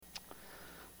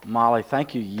Molly,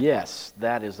 thank you. Yes,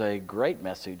 that is a great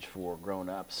message for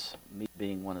grown-ups, me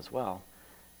being one as well.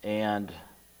 And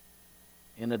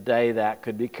in a day that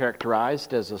could be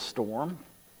characterized as a storm,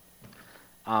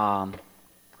 I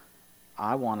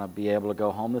want to be able to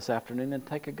go home this afternoon and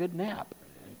take a good nap,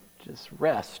 just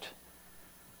rest.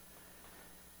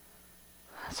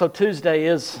 So Tuesday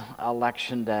is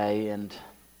election day, and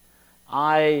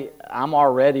I'm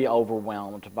already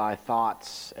overwhelmed by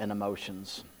thoughts and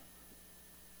emotions.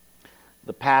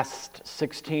 The past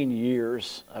 16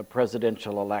 years of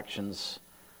presidential elections,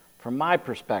 from my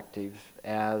perspective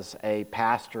as a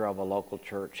pastor of a local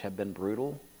church, have been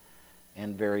brutal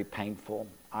and very painful.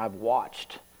 I've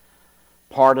watched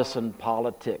partisan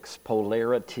politics,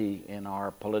 polarity in our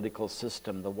political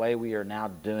system, the way we are now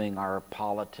doing our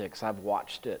politics. I've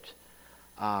watched it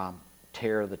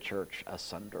tear the church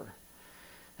asunder.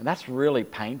 And that's really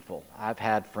painful. I've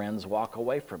had friends walk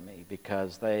away from me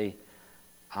because they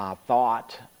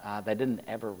thought, they didn't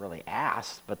ever really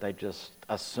ask, but they just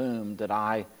assumed that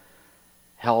I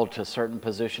held to certain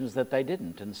positions that they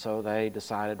didn't. And so they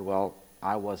decided, well,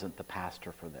 I wasn't the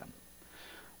pastor for them.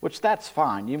 Which that's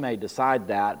fine. You may decide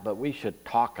that, but we should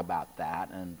talk about that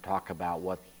and talk about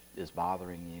what is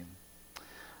bothering you.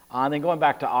 And then going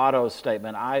back to Otto's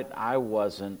statement, I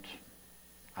was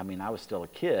still a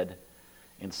kid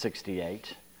in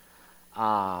 68.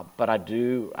 But I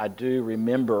do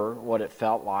remember what it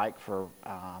felt like for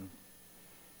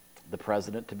the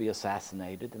president to be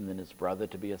assassinated, and then his brother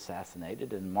to be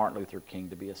assassinated, and Martin Luther King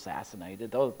to be assassinated.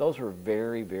 Those were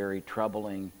very, very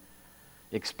troubling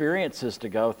experiences to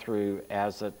go through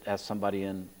as somebody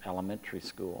in elementary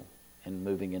school and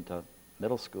moving into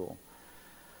middle school.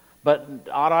 But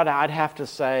I'd have to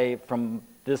say, from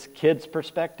this kid's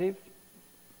perspective,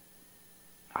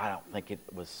 I don't think it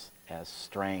was as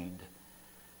strained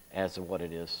as what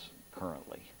it is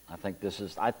currently. I think this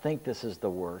is the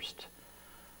worst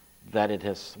that it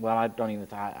has. Well, I don't even.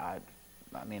 I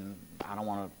don't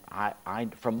want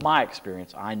to. From my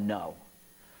experience, I know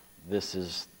this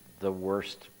is the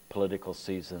worst political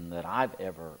season that I've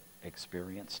ever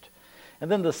experienced. And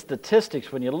then the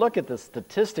statistics. When you look at the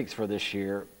statistics for this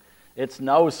year, it's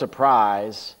no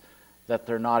surprise that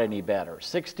they're not any better.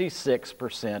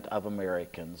 66% of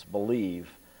Americans believe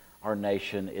our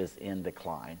nation is in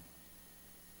decline.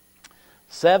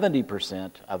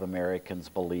 70% of Americans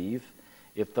believe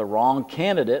if the wrong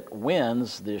candidate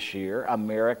wins this year,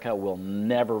 America will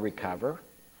never recover.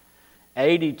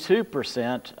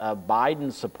 82% of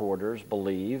Biden supporters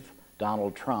believe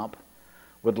Donald Trump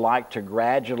would like to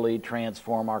gradually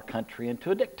transform our country into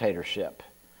a dictatorship.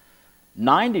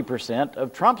 90%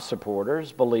 of Trump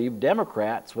supporters believe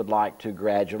Democrats would like to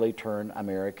gradually turn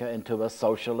America into a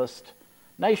socialist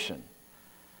nation.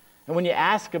 And when you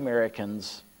ask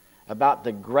Americans about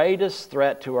the greatest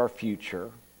threat to our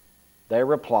future, they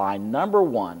reply, number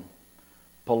one,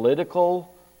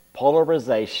 political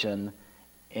polarization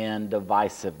and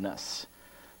divisiveness.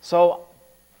 So,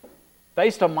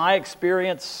 based on my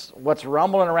experience, what's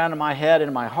rumbling around in my head and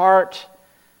in my heart,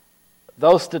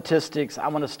 those statistics, I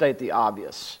want to state the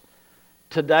obvious.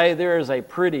 Today, there is a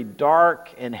pretty dark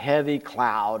and heavy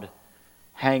cloud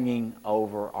hanging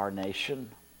over our nation.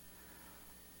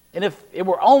 And if it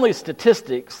were only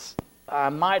statistics, I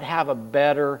might have a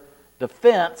better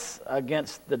defense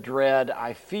against the dread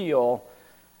I feel,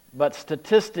 but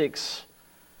statistics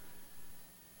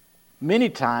many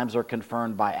times are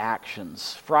confirmed by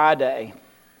actions. Friday,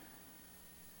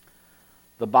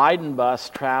 the Biden bus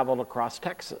traveled across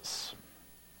Texas.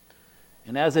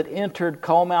 And as it entered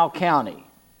Comal County,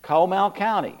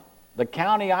 the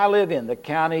county I live in, the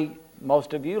county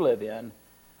most of you live in,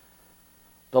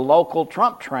 the local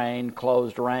Trump train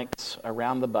closed ranks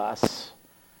around the bus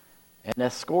and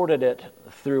escorted it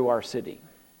through our city.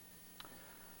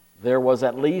 There was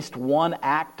at least one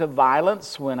act of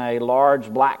violence when a large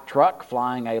black truck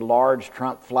flying a large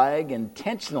Trump flag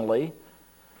intentionally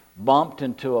bumped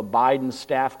into a Biden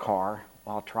staff car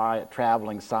while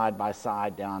traveling side by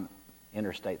side down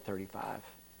Interstate 35.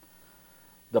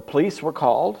 The police were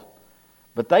called,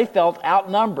 but they felt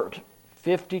outnumbered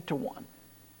 50-1.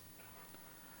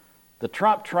 The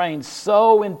Trump train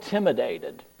so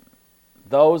intimidated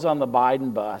those on the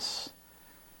Biden bus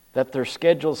that their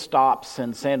scheduled stops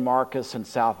in San Marcos and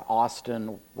South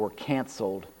Austin were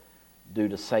canceled due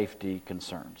to safety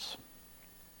concerns.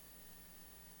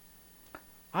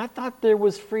 I thought there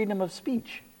was freedom of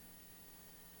speech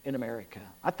in America.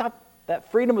 I thought that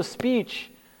freedom of speech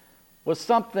was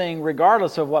something,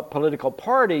 regardless of what political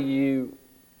party you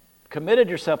committed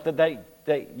yourself,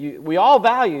 we all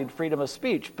valued freedom of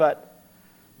speech, but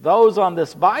those on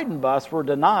this Biden bus were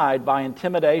denied by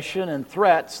intimidation and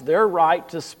threats their right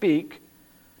to speak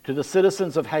to the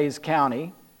citizens of Hays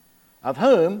County, of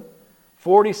whom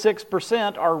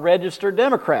 46% are registered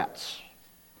Democrats.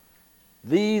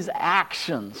 These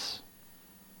actions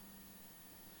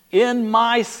in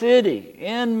my city,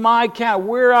 in my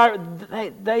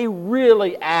county, they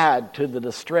really add to the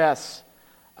distress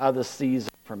of the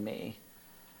season for me.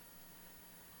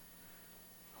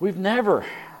 We've never,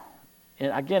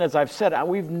 and again, as I've said,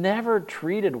 we've never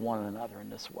treated one another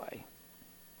in this way.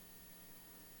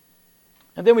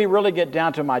 And then we really get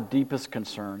down to my deepest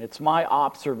concern. It's my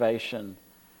observation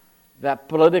that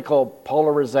political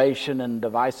polarization and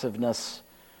divisiveness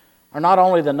are not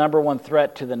only the number one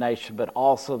threat to the nation, but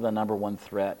also the number one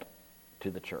threat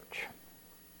to the church.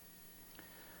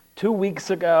 2 weeks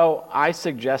ago, I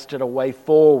suggested a way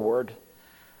forward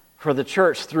for the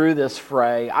church through this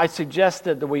fray. I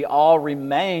suggested that we all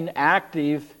remain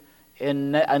active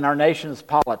in our nation's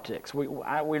politics.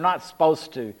 We're not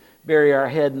supposed to bury our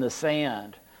head in the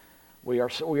sand. We are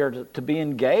to be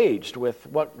engaged with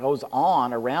what goes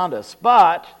on around us,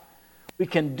 but we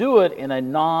can do it in a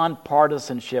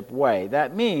non-partisanship way.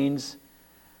 That means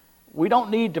we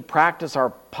don't need to practice our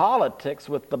politics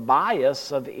with the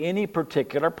bias of any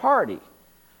particular party.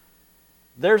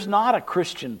 There's not a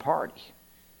Christian party,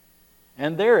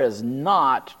 and there is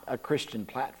not a Christian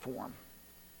platform.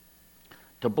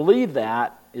 To believe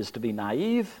that is to be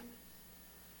naive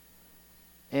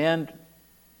and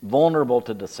vulnerable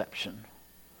to deception.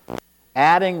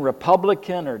 Adding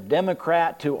Republican or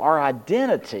Democrat to our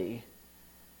identity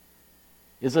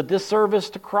is a disservice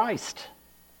to Christ.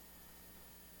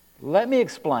 Let me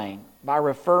explain by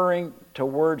referring to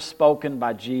words spoken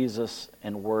by Jesus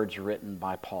and words written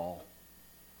by Paul.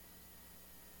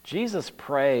 Jesus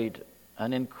prayed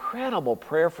an incredible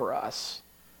prayer for us,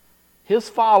 his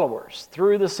followers,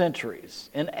 through the centuries.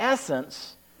 In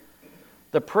essence,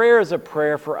 the prayer is a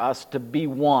prayer for us to be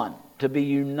one, to be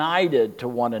united to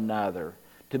one another,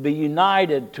 to be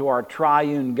united to our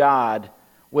triune God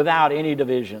without any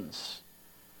divisions.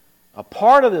 A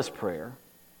part of this prayer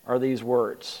are these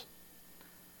words.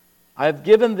 I have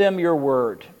given them your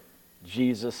word,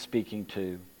 Jesus speaking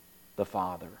to the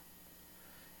Father.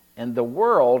 And the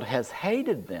world has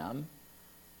hated them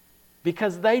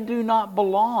because they do not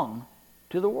belong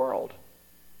to the world.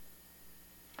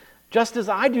 Just as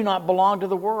I do not belong to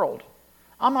the world.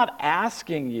 I'm not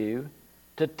asking you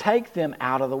to take them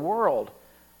out of the world,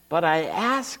 but I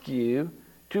ask you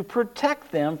to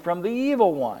protect them from the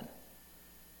evil one.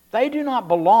 They do not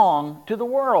belong to the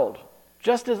world,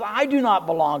 just as I do not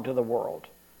belong to the world.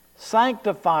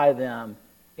 Sanctify them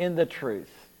in the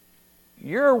truth.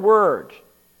 Your word,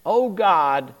 O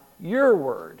God, your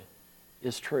word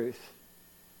is truth.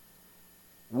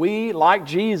 We, like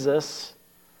Jesus,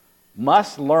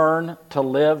 must learn to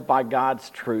live by God's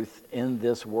truth in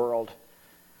this world.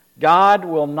 God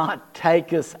will not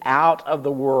take us out of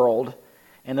the world,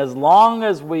 and as long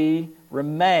as we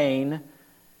remain,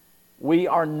 we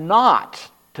are not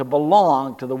to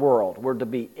belong to the world. We're to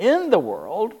be in the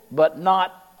world, but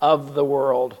not of the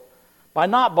world. By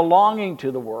not belonging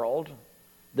to the world,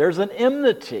 there's an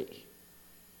enmity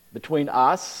between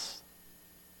us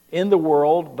in the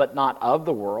world, but not of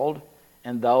the world,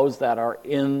 and those that are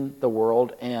in the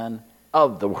world and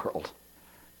of the world.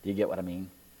 Do you get what I mean?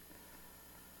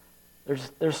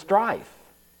 There's strife.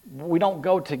 We don't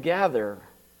go together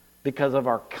because of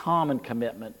our common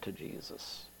commitment to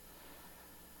Jesus.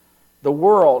 The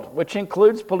world, which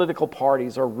includes political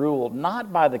parties, are ruled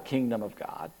not by the kingdom of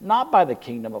God, not by the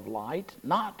kingdom of light,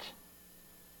 not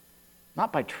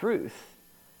by truth,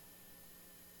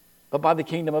 but by the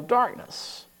kingdom of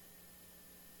darkness.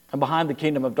 And behind the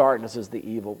kingdom of darkness is the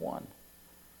evil one.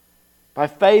 By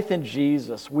faith in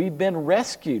Jesus, we've been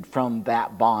rescued from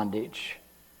that bondage,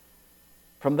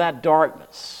 from that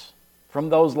darkness, from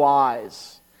those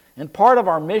lies. And part of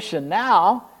our mission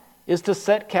now is to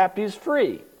set captives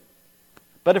free.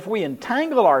 But if we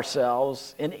entangle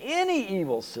ourselves in any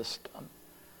evil system,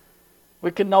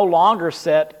 we can no longer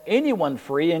set anyone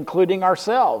free, including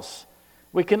ourselves.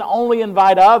 We can only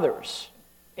invite others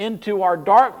into our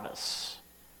darkness.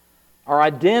 Our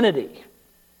identity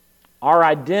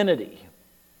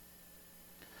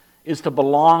is to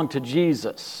belong to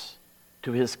Jesus,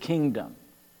 to his kingdom,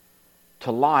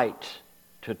 to light,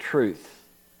 to truth,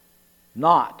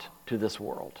 not to this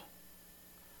world.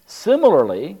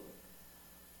 Similarly,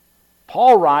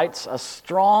 Paul writes a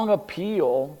strong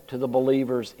appeal to the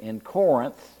believers in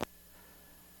Corinth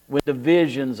when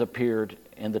divisions appeared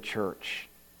in the church.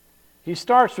 He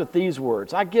starts with these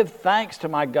words, I give thanks to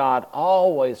my God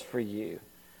always for you,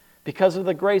 because of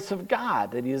the grace of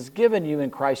God that He has given you in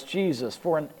Christ Jesus.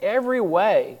 For in every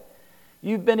way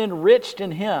you've been enriched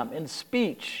in Him, in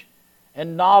speech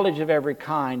and knowledge of every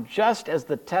kind, just as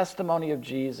the testimony of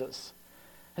Jesus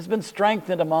has been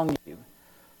strengthened among you,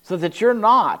 so that you're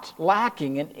not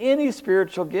lacking in any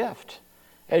spiritual gift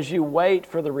as you wait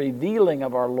for the revealing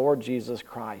of our Lord Jesus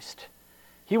Christ.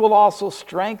 He will also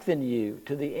strengthen you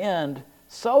to the end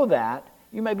so that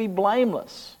you may be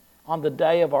blameless on the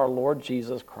day of our Lord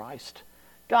Jesus Christ.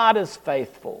 God is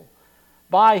faithful.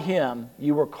 By Him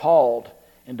you were called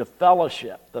into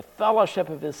fellowship, the fellowship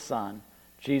of His Son,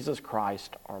 Jesus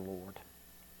Christ our Lord.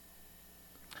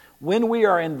 When we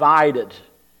are invited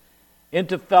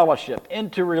into fellowship,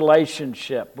 into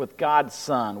relationship with God's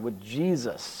Son, with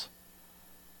Jesus,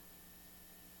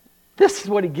 this is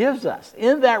what He gives us.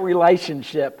 In that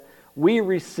relationship, we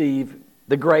receive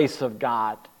the grace of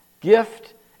God,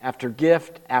 gift after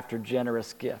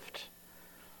generous gift.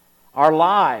 Our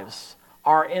lives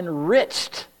are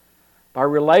enriched by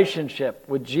relationship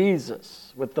with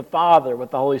Jesus, with the Father,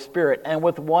 with the Holy Spirit, and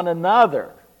with one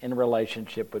another in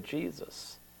relationship with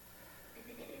Jesus.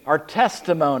 Our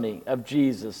testimony of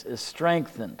Jesus is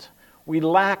strengthened. We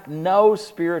lack no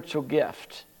spiritual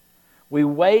gift. We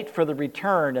wait for the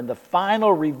return and the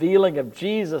final revealing of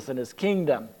Jesus and His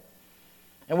kingdom.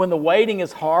 And when the waiting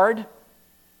is hard,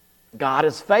 God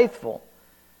is faithful,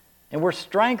 and we're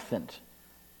strengthened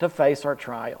to face our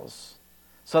trials.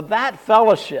 So that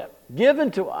fellowship given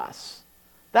to us,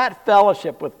 that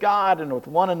fellowship with God and with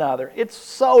one another, it's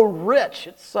so rich,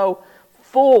 it's so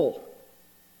full.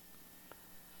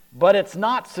 But it's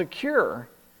not secure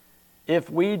if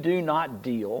we do not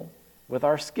deal with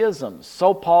our schisms.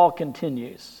 So Paul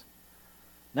continues,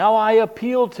 "Now I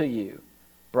appeal to you,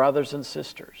 brothers and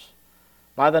sisters,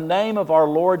 by the name of our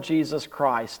Lord Jesus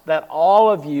Christ, that all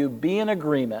of you be in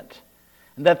agreement,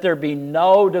 and that there be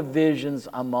no divisions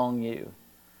among you,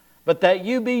 but that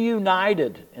you be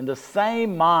united in the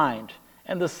same mind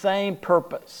and the same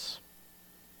purpose.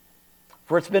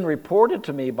 For it's been reported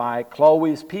to me by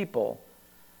Chloe's people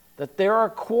that there are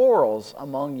quarrels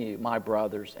among you, my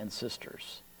brothers and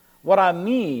sisters. What I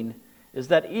mean is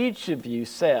that each of you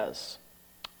says,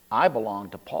 'I belong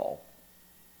to Paul,'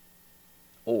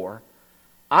 or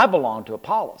 'I belong to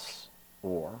Apollos,'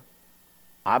 or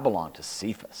 'I belong to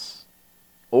Cephas,'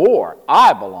 or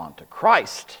 'I belong to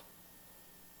Christ.'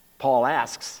 Paul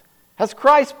asks, has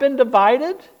Christ been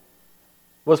divided?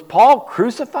 Was Paul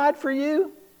crucified for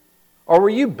you? Or were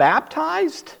you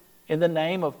baptized in the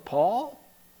name of Paul?"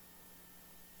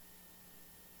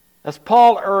 As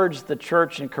Paul urged the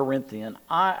church in Corinth,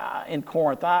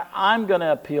 I'm going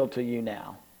to appeal to you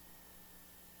now.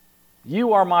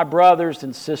 You are my brothers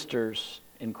and sisters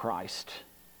in Christ.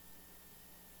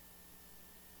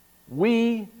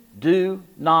 We do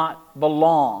not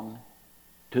belong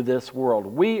to this world.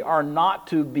 We are not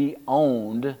to be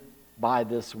owned by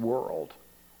this world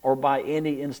or by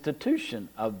any institution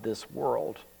of this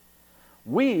world.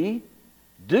 We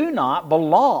do not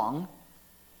belong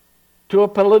to a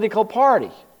political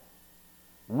party.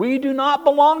 We do not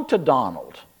belong to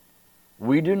Donald.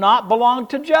 We do not belong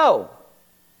to Joe.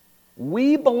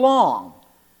 We belong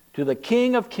to the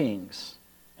King of Kings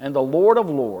and the Lord of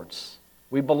Lords.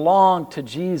 We belong to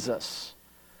Jesus.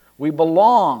 We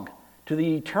belong to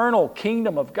the eternal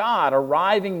kingdom of God,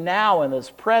 arriving now in this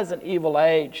present evil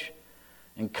age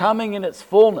and coming in its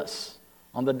fullness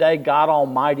on the day God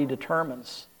Almighty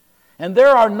determines. And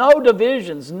there are no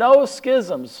divisions, no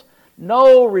schisms,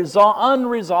 no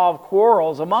unresolved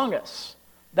quarrels among us.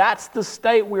 That's the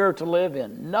state we are to live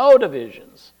in. No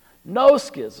divisions, no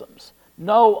schisms,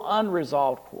 no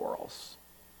unresolved quarrels.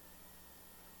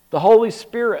 The Holy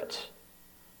Spirit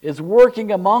is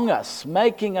working among us,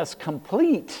 making us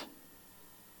complete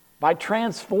by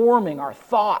transforming our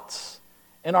thoughts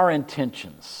and our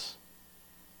intentions.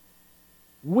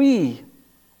 We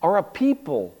are a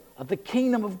people of the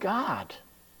kingdom of God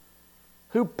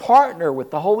who partner with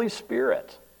the Holy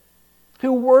Spirit,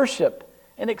 who worship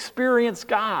and experience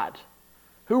God,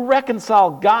 who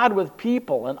reconcile God with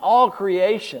people and all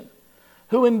creation,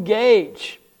 who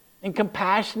engage in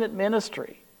compassionate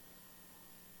ministry,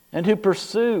 and who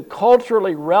pursue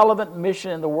culturally relevant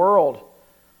mission in the world.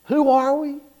 Who are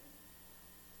we?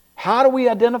 How do we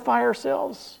identify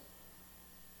ourselves?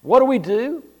 What do we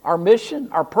do? Our mission,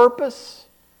 our purpose?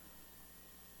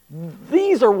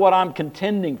 These are what I'm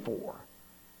contending for.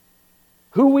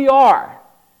 Who we are,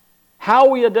 how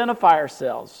we identify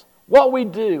ourselves, what we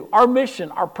do, our mission,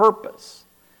 our purpose.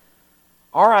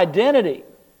 Our identity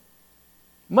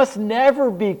must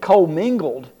never be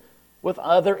commingled with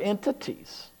other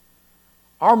entities.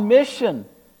 Our mission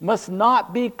must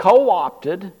not be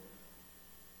co-opted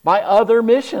by other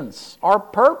missions. Our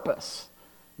purpose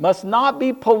must not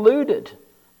be polluted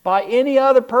by any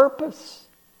other purpose.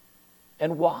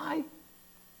 And why?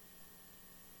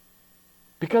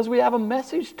 Because we have a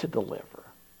message to deliver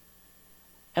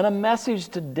and a message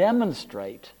to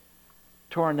demonstrate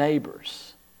to our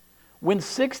neighbors. When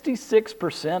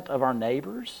 66% of our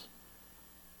neighbors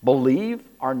believe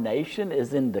our nation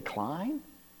is in decline,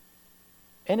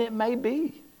 and it may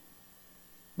be,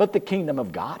 but the kingdom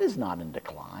of God is not in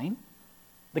decline.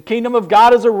 The kingdom of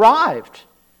God has arrived,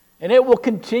 and it will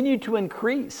continue to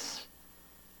increase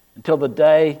until the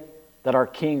day that our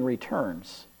King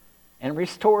returns and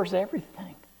restores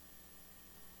everything.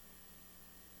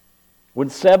 When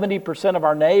 70% of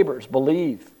our neighbors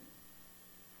believe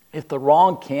if the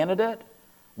wrong candidate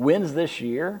wins this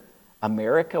year,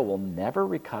 America will never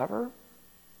recover.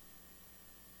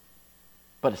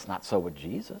 But it's not so with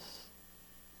Jesus.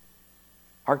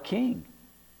 Our King.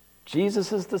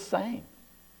 Jesus is the same.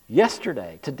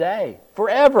 Yesterday, today,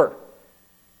 forever.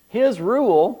 His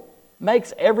rule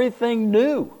makes everything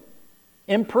new,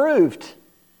 improved.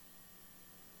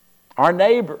 Our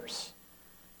neighbors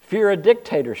fear a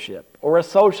dictatorship or a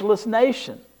socialist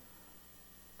nation.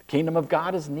 The kingdom of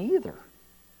God is neither.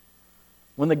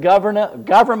 When the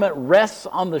government rests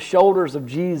on the shoulders of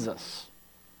Jesus,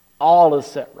 all is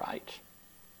set right.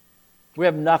 We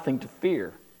have nothing to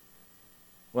fear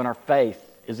when our faith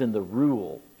is in the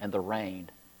rule and the reign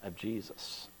of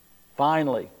Jesus.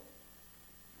 Finally,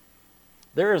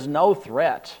 there is no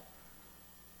threat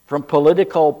from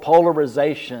political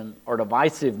polarization or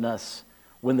divisiveness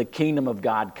when the kingdom of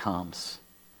God comes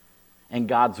and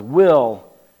God's will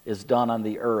is done on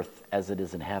the earth as it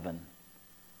is in heaven.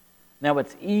 Now,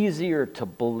 it's easier to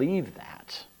believe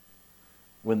that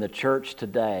when the church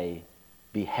today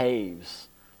behaves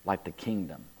like the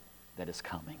kingdom that is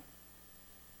coming.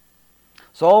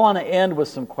 So I want to end with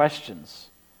some questions.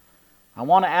 I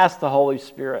want to ask the Holy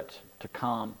Spirit to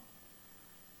come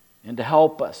and to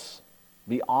help us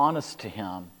be honest to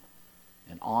Him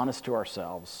and honest to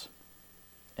ourselves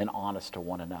and honest to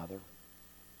one another.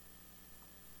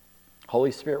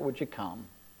 Holy Spirit, would you come?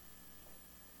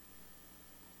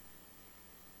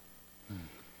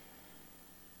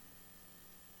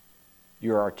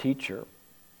 You're our teacher.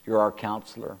 You're our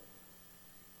counselor.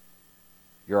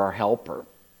 You're our helper.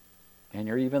 And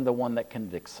you're even the one that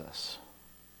convicts us.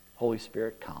 Holy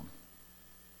Spirit, come.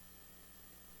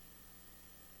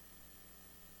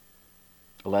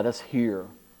 Let us hear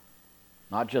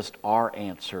not just our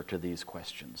answer to these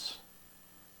questions,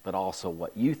 but also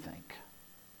what you think.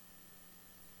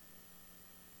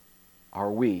 Are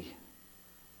we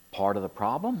part of the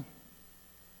problem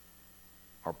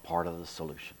or part of the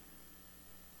solution?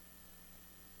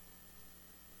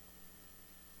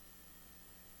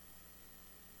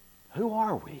 Who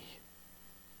are we?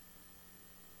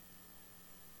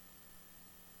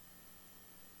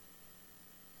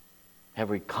 Have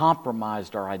we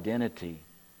compromised our identity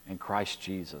in Christ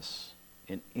Jesus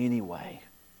in any way?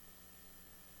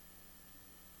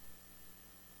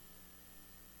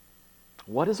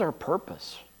 What is our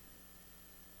purpose?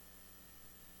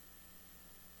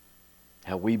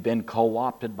 Have we been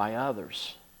co-opted by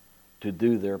others to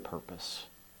do their purpose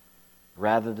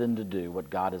rather than to do what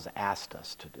God has asked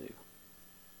us to do?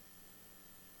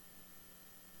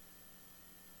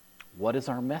 What is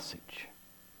our message?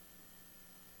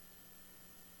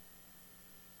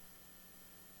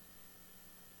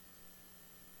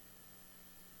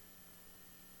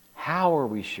 How are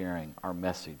we sharing our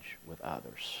message with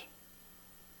others?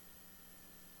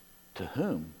 To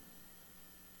whom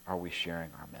are we sharing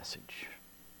our message?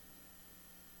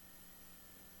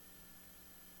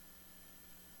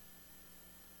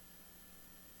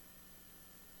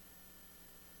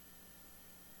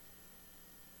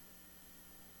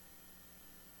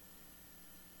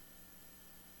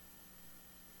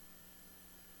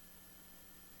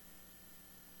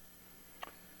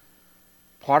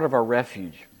 Part of our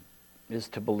refuge is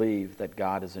to believe that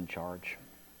God is in charge.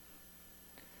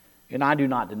 And I do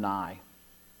not deny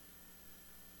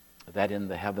that in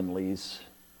the heavenlies,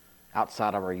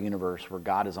 outside of our universe, where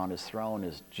God is on His throne,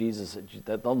 is Jesus,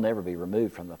 that they'll never be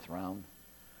removed from the throne.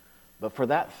 But for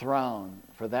that throne,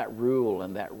 for that rule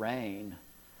and that reign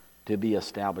to be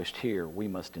established here, we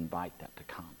must invite that to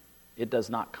come. It does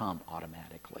not come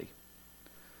automatically.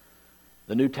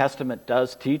 The New Testament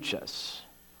does teach us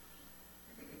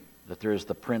that there is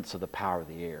the prince of the power of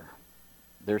the air.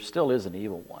 There still is an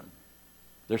evil one.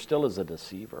 There still is a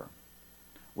deceiver.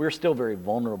 We're still very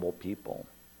vulnerable people.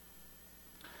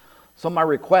 So my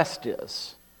request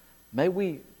is, may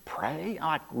we pray,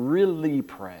 like really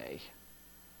pray,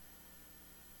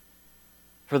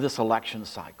 for this election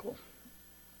cycle.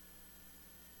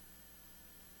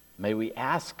 May we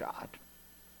ask God,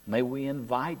 may we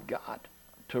invite God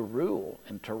to rule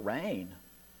and to reign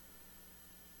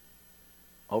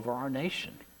over our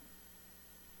nation.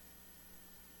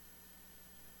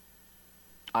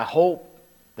 I hope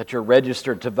that you're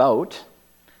registered to vote.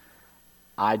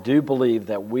 I do believe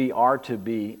that we are to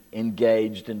be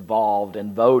engaged, involved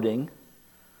in voting.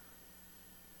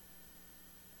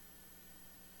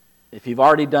 If you've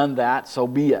already done that, so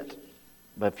be it.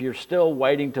 But if you're still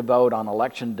waiting to vote on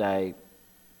Election Day,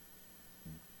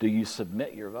 do you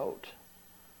submit your vote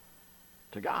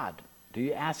to God? Do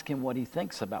you ask Him what He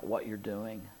thinks about what you're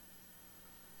doing?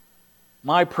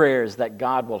 My prayer is that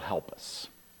God will help us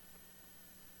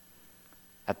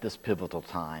at this pivotal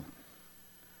time,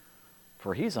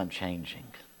 for He's unchanging.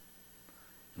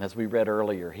 And as we read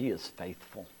earlier, He is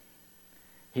faithful.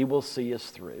 He will see us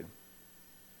through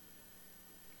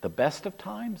the best of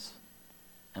times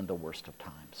and the worst of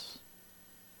times.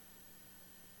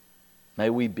 May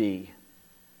we be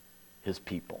His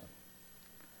people.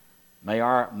 May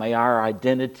our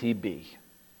identity be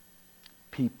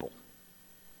people,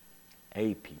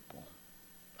 a people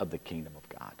of the kingdom of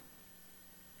God.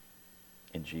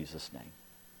 In Jesus' name,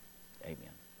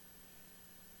 amen.